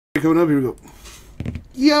Coming up, here we go.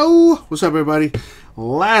 Yo! What's up, everybody?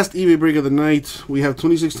 Last eBay break of the night. We have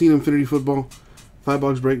 2016 Infinity Football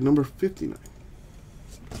 5-box break number 59.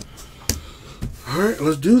 Alright,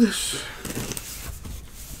 let's do this.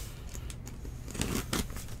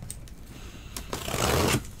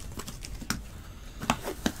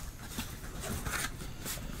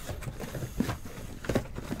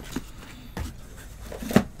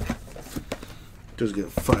 Just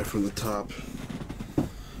get 5 from the top.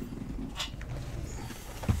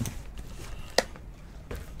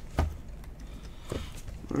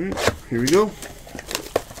 Alright, here we go.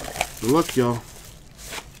 Good luck, y'all.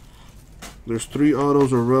 There's 3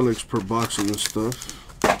 autos or relics per box in this stuff.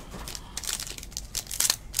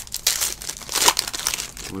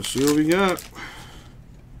 Let's see what we got.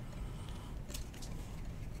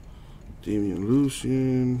 Damian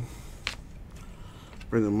Lucien.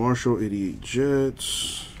 Brandon Marshall, 88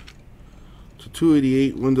 Jets. To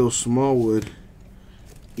 288, Wendell Smallwood,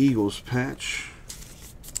 Eagles patch.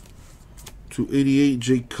 To 88,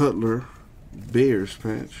 Jake Cutler, Bears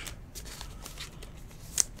patch.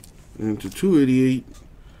 And to 288,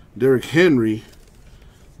 Derrick Henry,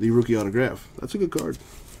 the rookie autograph. That's a good card.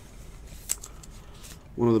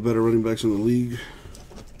 One of the better running backs in the league.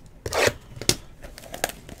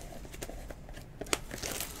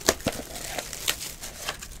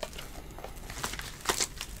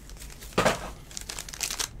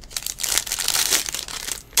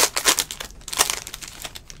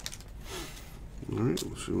 Alright,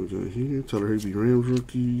 let's see what we got here. Tyler Higbee, Rams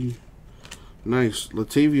rookie. Nice.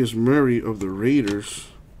 Latavius Murray of the Raiders.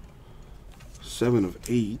 7 of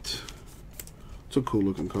 8. It's a cool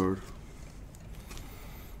looking card.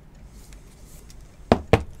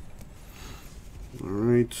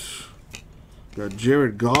 Alright. Got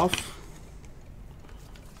Jared Goff.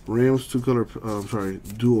 Rams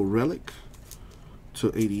dual relic.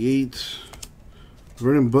 To 88.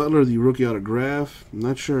 Vernon Butler, the rookie autograph. I'm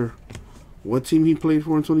not sure what team he played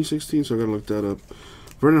for in 2016, so I gotta look that up.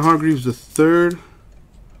 Vernon Hargreaves the third,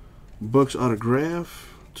 Bucks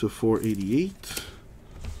autograph to 488.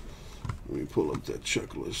 Let me pull up that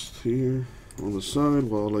checklist here on the side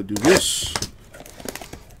while I do this.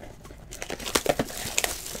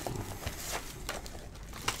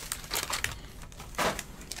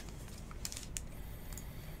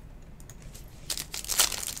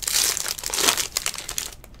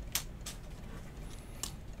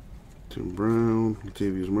 Tim Brown,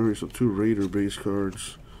 Latavius Murray, so 2 Raider base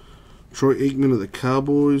cards. Troy Aikman of the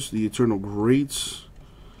Cowboys, the Eternal Greats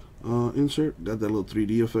insert. Got that little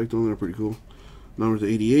 3D effect on there, pretty cool. Number to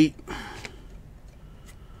 88.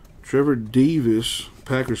 Trevor Davis,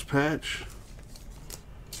 Packers patch.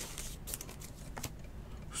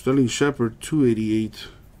 Sterling Shepard, 288,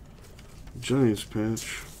 Giants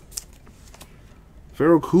patch.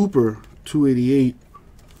 Pharoh Cooper, 288,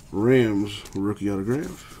 Rams rookie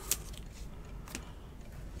autograph.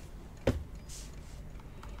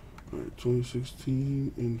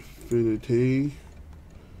 2016 Infinity.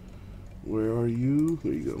 Where are you?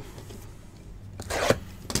 There you go.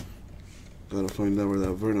 Gotta find out where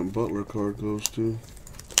that Vernon Butler card goes to.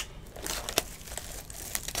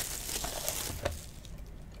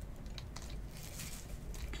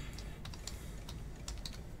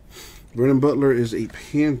 Vernon Butler is a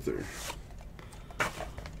Panther.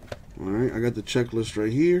 Alright, I got the checklist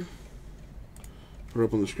right here. Put it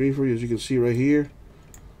up on the screen for you. As you can see right here,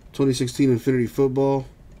 2016 Infinity Football,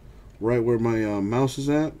 right where my mouse is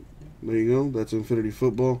at. There you go. That's Infinity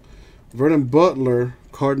Football. Vernon Butler,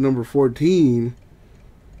 card number 14,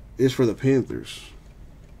 is for the Panthers.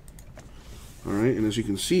 Alright, and as you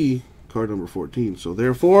can see, card number 14. So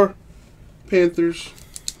therefore, Panthers.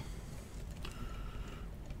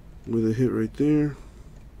 With a hit right there.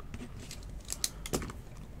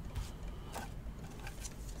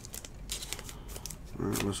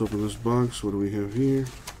 Alright, let's open this box. What do we have here?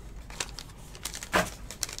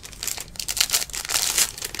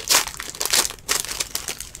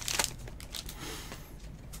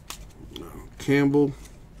 Campbell,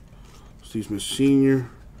 Steve Smith Sr.,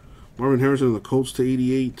 Marvin Harrison of the Colts to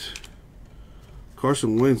 88,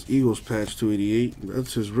 Carson Wentz Eagles patch to 88.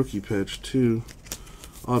 That's his rookie patch too.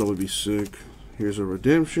 Auto would be sick. Here's a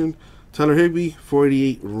redemption. Tyler Higbee,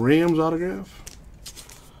 488 Rams autograph.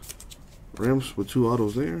 Rams with 2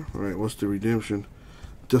 autos there. All right, what's the redemption?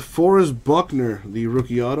 DeForest Buckner, the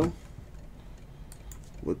rookie auto.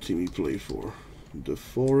 What team he played for?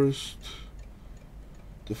 DeForest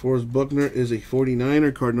Buckner is a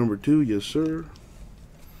 49er, card number 2. Yes, sir.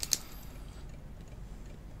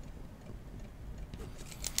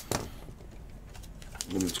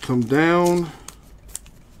 And it's come down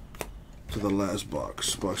to the last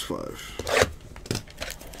box, box 5.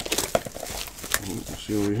 Let's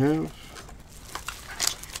see what we have.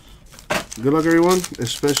 Good luck, everyone,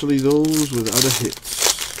 especially those without a hit.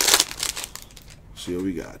 See what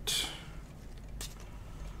we got.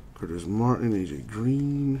 Curtis Martin, AJ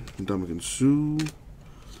Green, Dominican Sue.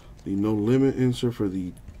 The no limit insert for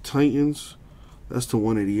the Titans. That's to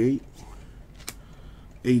 188.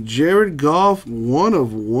 A Jared Goff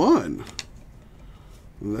 1/1.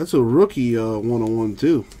 That's a rookie 1/1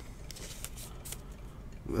 too.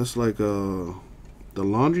 That's like the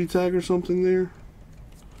laundry tag or something there.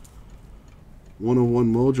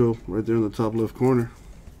 1/1 mojo right there in the top left corner.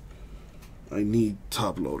 I need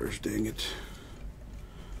top loaders, dang it.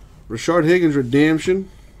 Rashard Higgins redemption.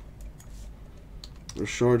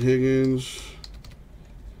 Rashard Higgins.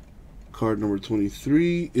 Card number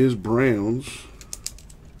 23 is Browns.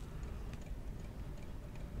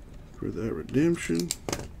 For that redemption.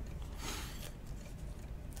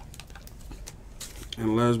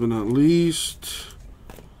 And last but not least,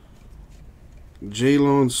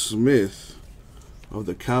 Jalen Smith of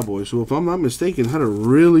the Cowboys, who, if I'm not mistaken, had a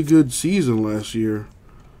really good season last year.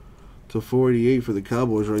 To 488 for the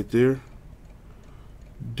Cowboys right there.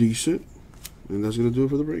 Decent. And that's going to do it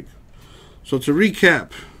for the break. So to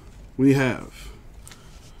recap, we have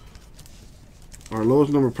our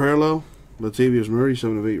lowest number parallel, Latavius Murray,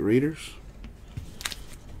 7/8 Raiders.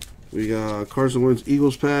 We got Carson Wentz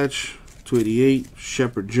Eagles patch, 288.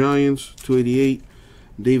 Shepard Giants, 288.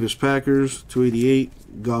 Davis Packers, 288.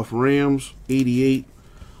 Goff Rams, 88.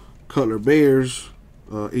 Cutler Bears,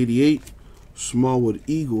 88. Smallwood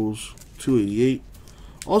Eagles, 288.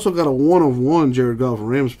 Also got a 1/1 Jared Goff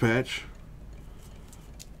Rams patch.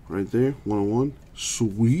 Right there, 1/1.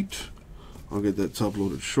 Sweet. I'll get that top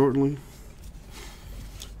loaded shortly.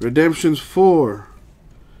 Redemptions for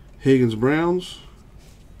Higgins Browns,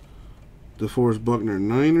 DeForest Buckner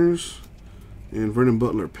Niners, and Vernon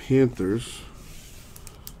Butler Panthers.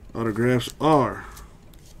 Autographs are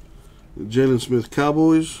Jalen Smith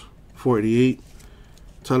Cowboys, 488.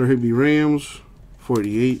 Tyler Higbee Rams,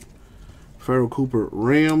 488. Farrell Cooper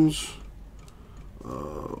Rams,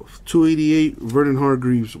 288. Vernon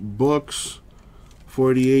Hargreaves Bucks,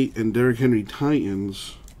 488. And Derrick Henry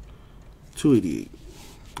Titans, 288.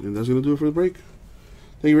 And that's going to do it for the break.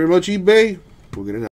 Thank you very much, eBay. We'll get it out.